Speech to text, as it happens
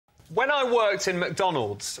When I worked in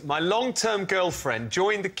Mcdonald's, my long-term girlfriend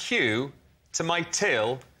joined the queue to my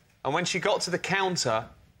till, and when she got to the counter,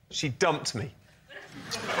 she dumped me.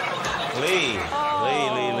 Lee.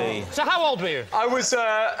 So how old were you? I was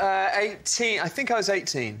 18. I think I was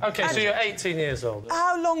 18. OK, so you're 18 years old.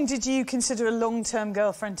 How long did you consider a long-term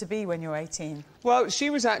girlfriend to be when you were 18? Well, she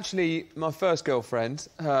was actually my first girlfriend.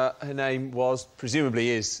 Her name was,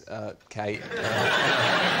 presumably is, Kate.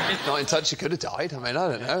 Not in touch, she could have died. I mean, I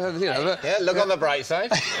don't know, you know. But, yeah, look on the bright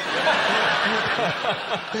side.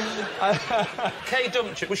 Kay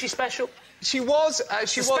dumped you. Was she special? She was.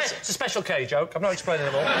 It's a Special K joke. I'm not explaining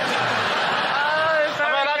them all. Am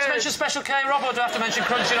I allowed to mention Special K, Rob, or do I have to mention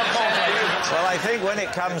Crunchy Nut Cornflakes? Well, I think when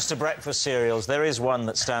it comes to breakfast cereals, there is one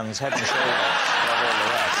that stands head and shoulders above all the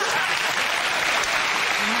rest.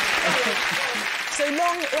 So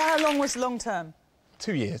how long was long-term?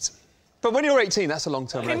 2 years. But when you're 18, that's a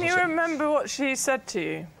long-term relationship. Can you remember what she said to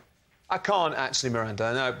you? I can't actually,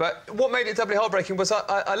 Miranda, no. But what made it doubly heartbreaking was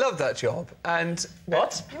I loved that job, and...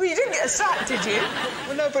 What? Well, you didn't get a sack, did you?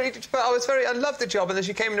 Well, no, but I loved the job, and then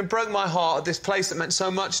she came in and broke my heart at this place that meant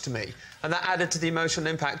so much to me, and that added to the emotional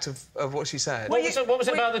impact of what she said. What was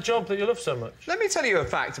it about the job that you loved so much? Let me tell you a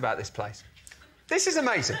fact about this place. This is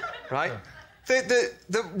amazing, right? The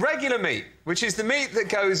regular meat, which is the meat that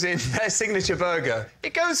goes in their signature burger,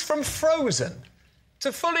 it goes from frozen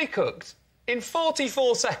to fully cooked in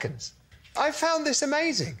 44 seconds. I found this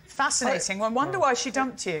amazing. Fascinating. Well, I wonder why she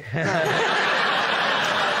dumped you. I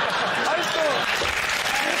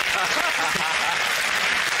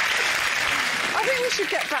think we should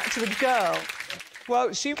get back to the girl.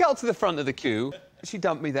 Well, she got to the front of the queue, she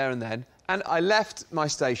dumped me there and then, and I left my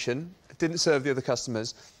station, didn't serve the other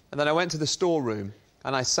customers, and then I went to the storeroom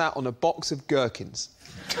and I sat on a box of gherkins.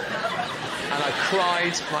 And I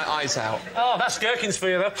cried my eyes out. Oh, that's gherkins for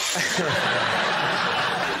you, though.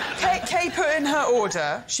 Kay put in her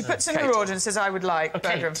order. She puts in her order and says, I would like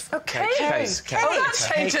burger and... Okay. Kate. Oh, that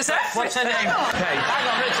changes everything. What's her name? Kate. Hang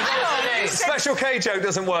on, Richard, what's her name? Special K joke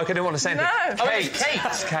doesn't work, I didn't want to say anything. No. Kate. Kate.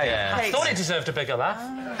 Kate. Yeah. I thought it deserved a bigger laugh.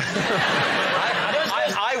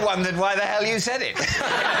 I wondered why the hell you said it.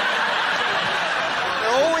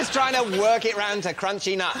 You're always trying to work it round to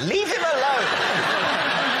Crunchy Nut. Leave him alone.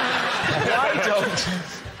 I don't.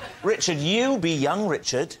 Richard, you be young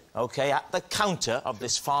Richard, OK, at the counter of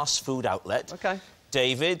this fast food outlet. OK.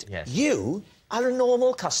 David, yes. You are a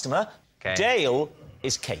normal customer. Okay. Dale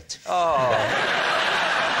is Kate. Oh.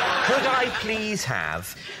 Could I please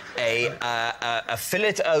have a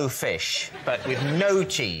fillet o fish, but with no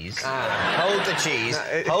cheese? Hold the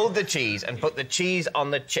cheese, and put the cheese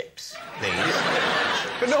on the chips, please.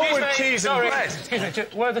 But not with cheese and bread. Excuse me,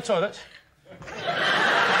 where are the toilets?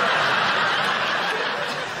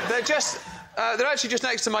 They're actually just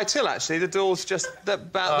next to my till, actually. The door's just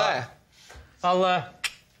about there. I'll,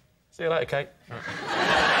 see you later, Kate.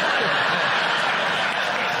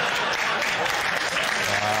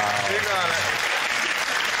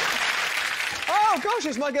 Oh, gosh,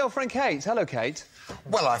 it's my girlfriend, Kate. Hello, Kate.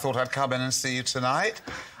 Well, I thought I'd come in and see you tonight.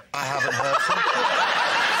 I haven't heard from you.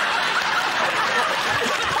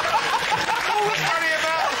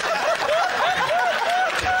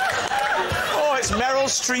 Oh, it's Meryl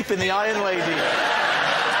Streep in The Iron Lady.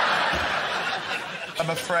 I'm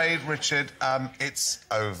afraid, Richard, it's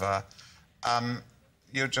over.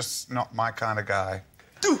 You're just not my kind of guy.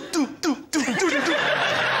 Oh,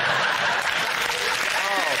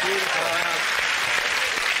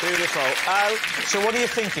 beautiful. So what are you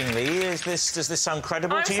thinking, Lee? Does this sound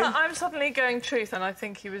credible to you? I'm suddenly going truth, and I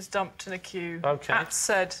think he was dumped in a queue at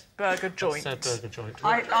said burger joint.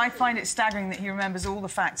 I find it staggering that he remembers all the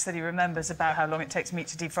facts that he remembers about how long it takes meat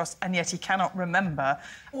to defrost, and yet he cannot remember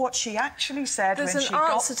what she actually said when she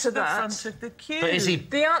got to the front of the queue. But is he...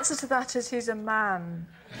 The answer to that is he's a man.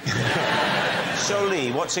 So,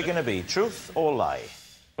 Lee, what's it going to be? Truth or lie?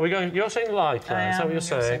 Are we going... You're saying lie, Claire? Is that what you're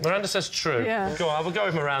saying? Miranda says true. Yeah. Go on, we'll go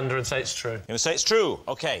with Miranda and say it's true. You're going to say it's true?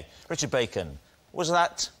 OK. Richard Bacon, was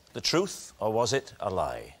that the truth or was it a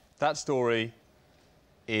lie? That story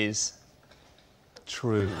is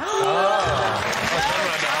true. Oh.